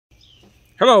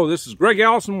Hello, this is Greg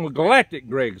Allison with Galactic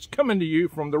Greg's coming to you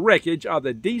from the wreckage of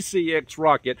the DCX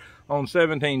rocket on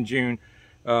 17 June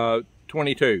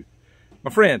 22. My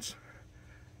friends,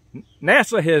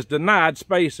 NASA has denied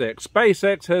SpaceX.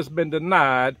 SpaceX has been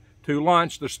denied to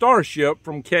launch the Starship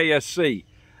from KSC.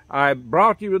 I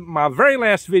brought you my very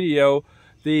last video.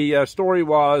 The story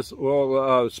was,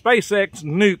 SpaceX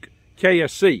Nuke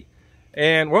KSC.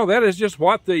 And, well, that is just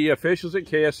what the officials at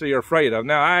KSC are afraid of.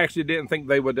 Now, I actually didn't think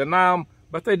they would deny them,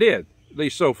 but they did, at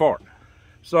least so far.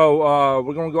 So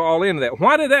we're going to go all into that.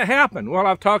 Why did that happen? Well,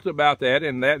 I've talked about that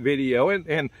in that video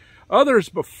and others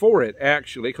before it,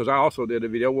 actually, because I also did a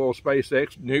video, will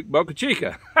SpaceX nuke Boca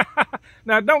Chica?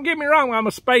 Now, don't get me wrong, I'm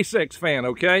a SpaceX fan,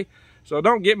 okay? So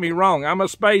don't get me wrong, I'm a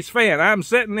space fan. I'm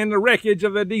sitting in the wreckage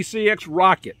of the DCX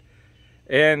rocket.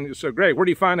 And so, Greg, where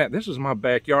do you find that? This is my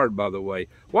backyard, by the way.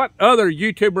 What other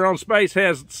YouTuber on space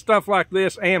has stuff like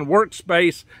this and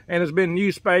workspace and has been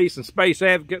New Space and Space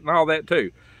Advocate and all that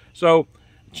too? So,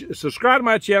 subscribe to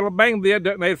my channel, bang the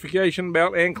notification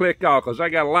bell, and click all, because I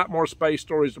got a lot more space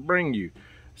stories to bring you.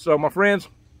 So, my friends,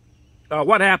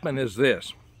 what happened is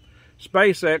this.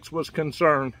 SpaceX was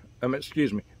concerned,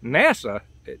 NASA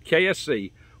at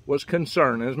KSC was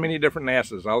concerned. There's many different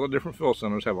NASAs. All the different fuel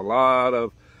centers have a lot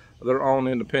of their own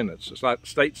independence. It's like the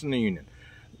states in the union.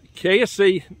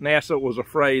 KSC, NASA was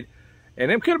afraid,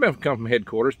 and it could have been come from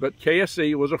headquarters, but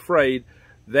KSC was afraid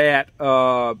that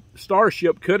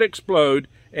Starship could explode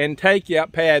and take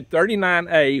out pad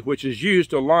 39A, which is used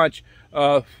to launch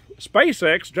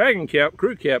SpaceX Dragon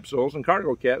crew capsules and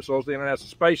cargo capsules to the International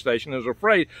Space Station. Is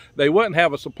afraid they wouldn't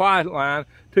have a supply line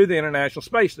to the International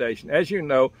Space Station. As you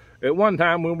know, at one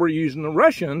time when we were using the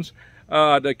Russians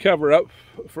to cover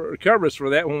us for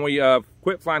that when we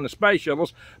quit flying the space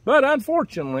shuttles. But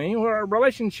unfortunately, our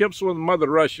relationships with Mother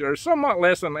Russia are somewhat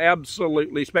less than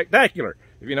absolutely spectacular,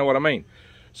 if you know what I mean.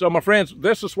 So, my friends,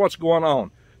 this is what's going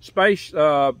on.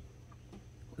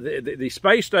 The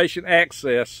space station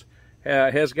access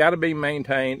has got to be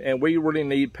maintained, and we really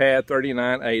need pad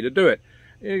 39A to do it.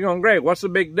 You're going, Greg, what's the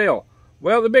big deal?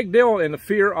 Well, the big deal and the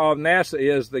fear of NASA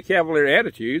is the cavalier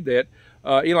attitude that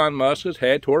Elon Musk has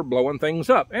had toward blowing things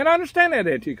up. And I understand that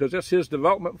attitude because that's his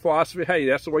development philosophy. Hey,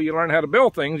 that's the way you learn how to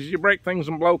build things. You break things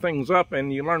and blow things up,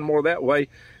 and you learn more that way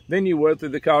than you would through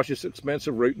the cautious,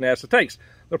 expensive route NASA takes.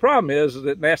 The problem is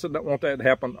that NASA don't want that to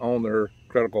happen on their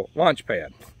critical launch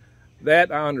pad.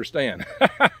 That I understand.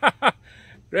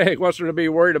 Greg, what's there to be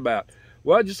worried about?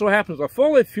 Well, it just so happens a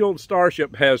fully fueled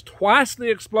Starship has twice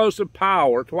the explosive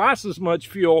power, twice as much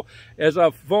fuel as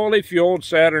a fully fueled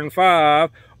Saturn V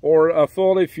or a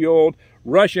fully fueled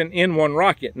Russian N-1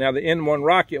 rocket. Now, the N-1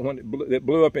 rocket, it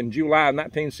blew up in July of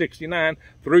 1969,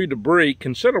 threw debris,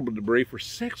 considerable debris, for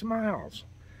 6 miles.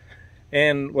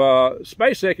 And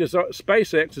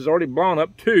SpaceX has already blown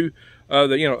up to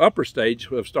the upper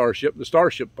stage of Starship, the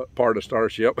Starship part of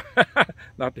Starship,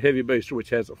 not the heavy booster, which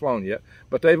hasn't flown yet,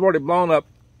 but they've already blown up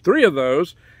 3 of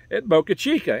those at Boca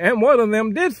Chica, and one of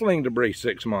them did fling debris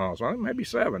 6 miles, well, maybe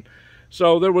 7.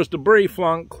 So there was debris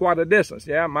flung quite a distance.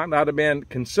 Yeah, it might not have been a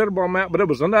considerable amount, but it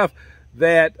was enough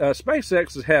that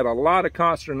SpaceX has had a lot of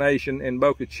consternation in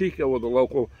Boca Chica with the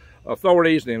local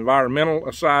authorities, the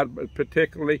environmental side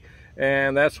particularly.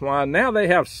 And that's why now they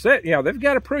have they've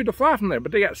got approved to fly from there,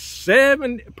 but they got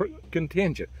 7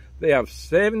 contingent. They have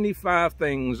 75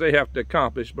 things they have to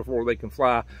accomplish before they can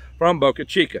fly from Boca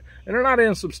Chica. And they're not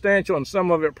insubstantial, and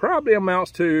some of it probably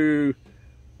amounts to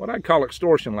what I'd call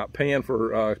extortion, like paying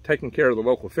for taking care of the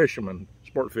local fishermen,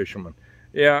 sport fishermen.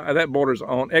 Yeah, that borders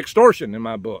on extortion in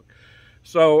my book.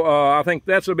 So I think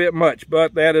that's a bit much,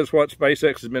 but that is what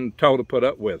SpaceX has been told to put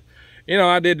up with. You know,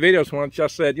 I did videos once, I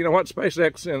said, you know what,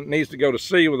 SpaceX needs to go to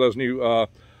sea with those new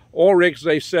oil rigs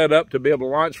they set up to be able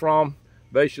to launch from.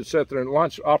 They should set their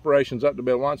launch operations up to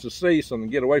be able to launch the sea so they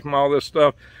can get away from all this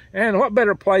stuff. And what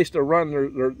better place to run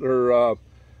their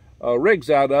rigs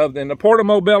out of than the Port of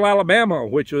Mobile, Alabama,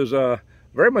 which was a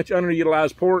very much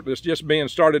underutilized port that's just being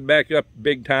started back up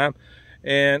big time.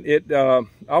 And it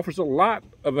offers a lot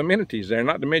of amenities there,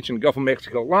 not to mention Gulf of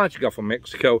Mexico launch, Gulf of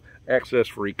Mexico access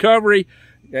for recovery,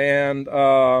 and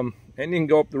you can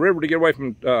go up the river to get away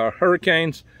from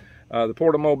hurricanes. The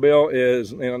Port of Mobile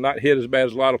is not hit as bad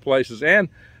as a lot of places, and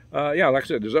yeah, like I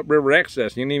said, there's upriver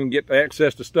access. You can even get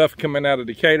access to stuff coming out of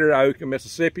Decatur, Iuka,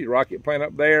 Mississippi, rocket plant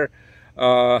up there,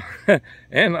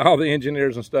 and all the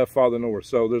engineers and stuff farther north.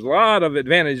 So there's a lot of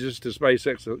advantages to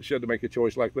SpaceX should they make a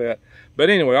choice like that. But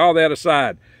anyway, all that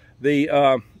aside,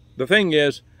 the thing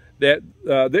is that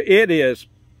it is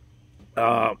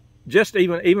just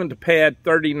even to pad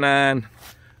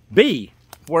 39B,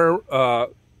 where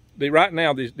right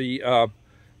now the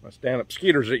my stand-up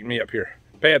skeeter's eating me up here.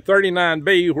 pad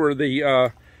 39B, where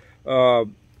the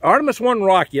Artemis 1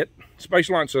 rocket, Space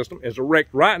Launch System, is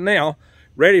erect right now,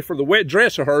 ready for the wet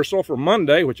dress rehearsal for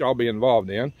Monday, which I'll be involved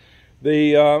in.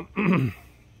 The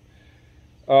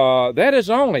that is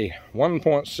only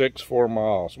 1.64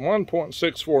 miles.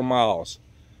 1.64 miles.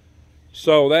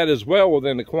 So that is well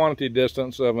within the quantity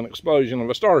distance of an explosion of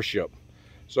a Starship.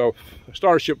 So a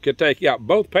Starship could take out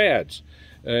both pads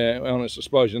on its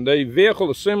explosion. The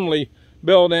vehicle assembly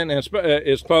building is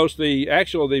close.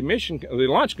 The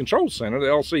Launch Control Center, the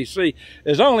LCC,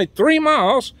 is only 3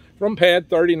 miles from pad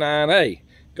 39A.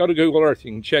 Go to Google Earth,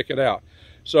 you can check it out.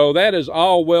 So that is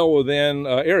all well within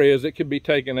areas that could be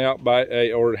taken out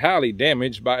by or highly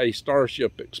damaged by a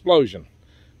Starship explosion.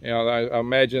 You know, I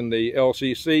imagine the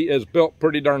LCC is built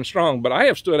pretty darn strong, but I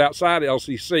have stood outside the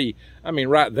LCC, I mean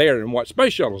right there, and watched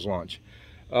space shuttles launch.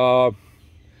 By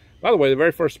the way, the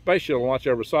very first space shuttle launch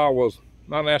I ever saw was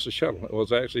not a NASA shuttle. It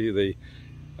was actually the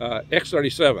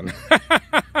X-37.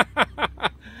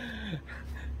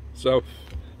 So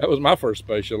that was my first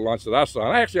space shuttle launch that I saw.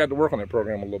 And I actually had to work on that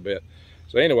program a little bit.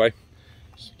 So anyway,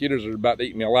 mosquitoes are about to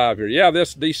eat me alive here. Yeah,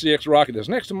 this DCX rocket is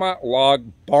next to my log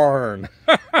barn.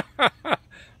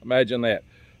 Imagine that.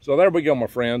 So there we go, my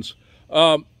friends.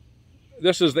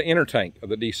 This is the inner tank of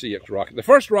the DCX rocket. The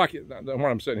first rocket, where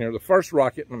I'm sitting here, the first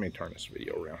rocket, let me turn this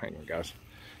video around. Hang on, guys.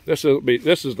 This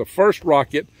is the first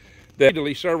rocket that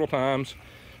several times,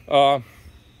 SpaceX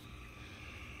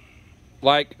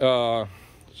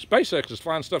is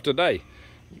flying stuff today,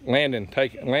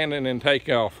 landing and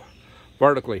takeoff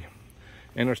vertically,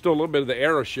 and there's still a little bit of the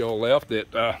aeroshell left that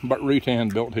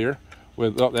Rutan built here.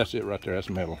 With that's it right there. That's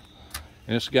metal,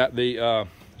 and it's got the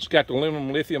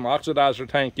aluminum lithium oxidizer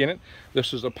tank in it.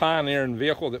 This is a pioneering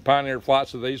vehicle that pioneered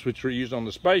flights of these, which were used on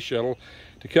the space shuttle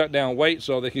to cut down weight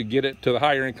so they could get it to the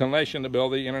higher inclination to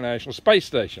build the International Space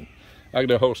Station. I could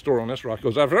do a whole story on this rocket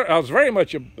because I was very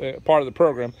much a part of the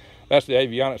program. That's the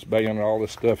avionics bay under all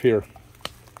this stuff here.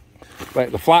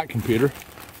 Like the flight computer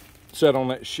set on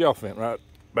that shelf right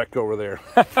back over there.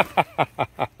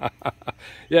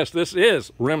 Yes, this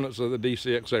is remnants of the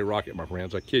DCXA rocket, my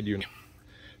friends. I kid you not.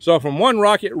 So from one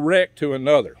rocket wreck to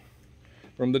another,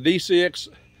 from the DCX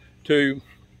to,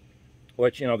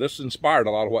 which, you know, this inspired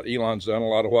a lot of what Elon's done, a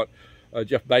lot of what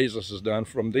Jeff Bezos has done,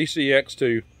 from DCX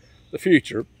to the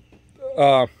future.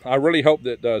 I really hope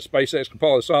that SpaceX can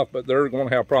pull this off, but they're going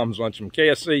to have problems launching from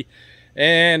KSC,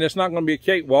 and it's not going to be a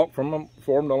cakewalk for them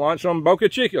to launch on Boca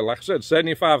Chica. Like I said,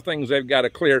 75 things they've got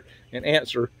to clear and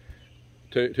answer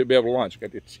to be able to launch.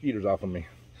 Got the mosquitoes off of me.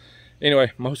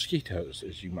 Anyway, mosquitoes,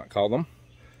 as you might call them.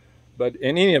 But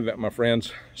in any event, my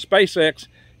friends, SpaceX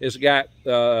has got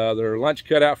their lunch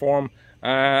cut out for them.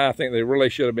 I think they really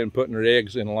should have been putting their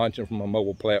eggs in launching from a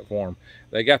mobile platform.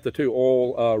 They got the 2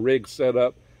 oil rigs set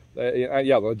up.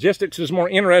 Yeah, the logistics is more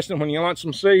interesting when you launch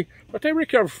from sea, but they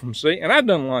recover from sea, and I've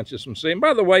done launches from sea. And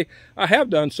by the way, I have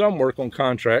done some work on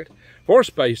contract for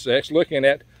SpaceX, looking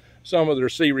at some of their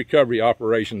sea recovery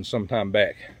operations some time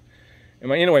back.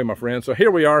 Anyway, my friends, so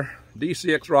here we are,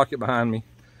 DCX rocket behind me.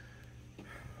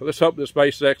 Let's hope that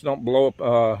SpaceX don't blow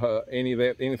up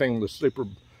anything with a super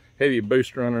heavy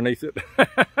booster underneath it.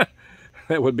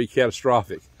 That would be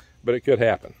catastrophic, but it could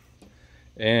happen.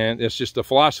 And it's just the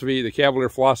philosophy, the cavalier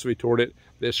philosophy toward it,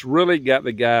 that's really got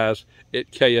the guys at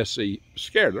KSC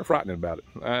scared. They're frightened about it.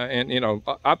 And, you know,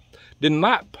 I did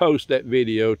not post that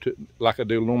video like I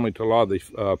do normally to a lot of the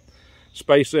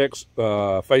SpaceX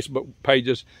Facebook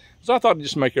pages, because I thought it'd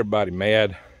just make everybody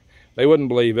mad. They wouldn't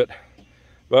believe it.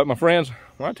 But, my friends,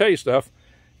 when I tell you stuff,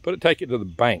 take it to the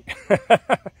bank. You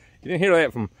didn't hear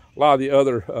that from a lot of the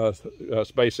other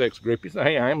SpaceX groupies.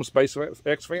 Hey, I am a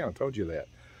SpaceX fan. I told you that.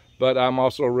 But I'm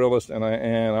also a realist, and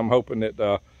I'm hoping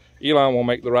that Elon will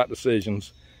make the right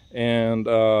decisions and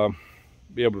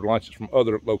be able to launch it from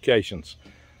other locations.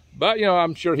 But, you know,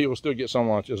 I'm sure he will still get some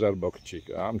launches out of Boca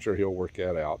Chica. I'm sure he'll work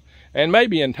that out. And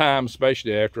maybe in time,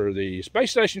 especially after the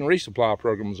space station resupply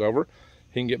program is over,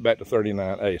 he can get back to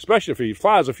 39A, especially if he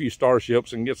flies a few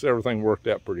Starships and gets everything worked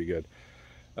out pretty good.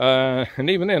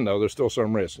 And even then, though, there's still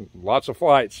some risk. Lots of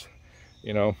flights,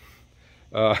 you know.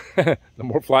 The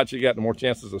more flights you got, the more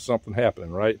chances of something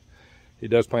happening, right? He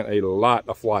does plan a lot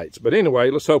of flights. But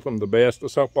anyway, let's hope him the best.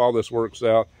 Let's hope all this works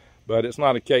out. But it's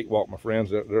not a cakewalk, my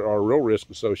friends. There are real risks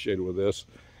associated with this.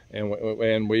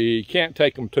 And we can't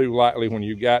take them too lightly when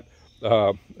you got,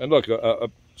 and look, a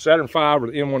Saturn V or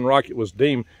the M1 rocket was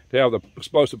deemed to have the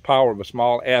explosive power of a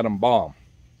small atom bomb.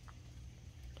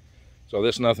 So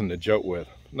that's nothing to joke with,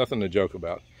 nothing to joke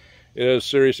about. It is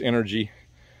serious energy.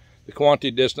 The quantity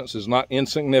distance is not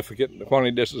insignificant. The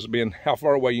quantity distance being how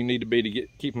far away you need to be to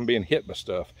keep from being hit by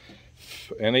stuff.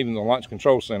 And even the Launch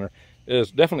Control Center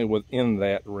is definitely within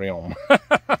that realm.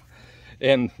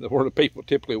 And where the people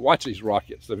typically watch these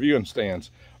rockets, the viewing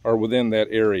stands, are within that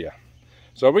area.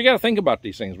 So we got to think about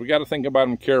these things. We got to think about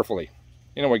them carefully.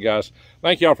 Anyway, guys,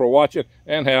 thank y'all for watching,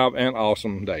 and have an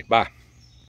awesome day. Bye.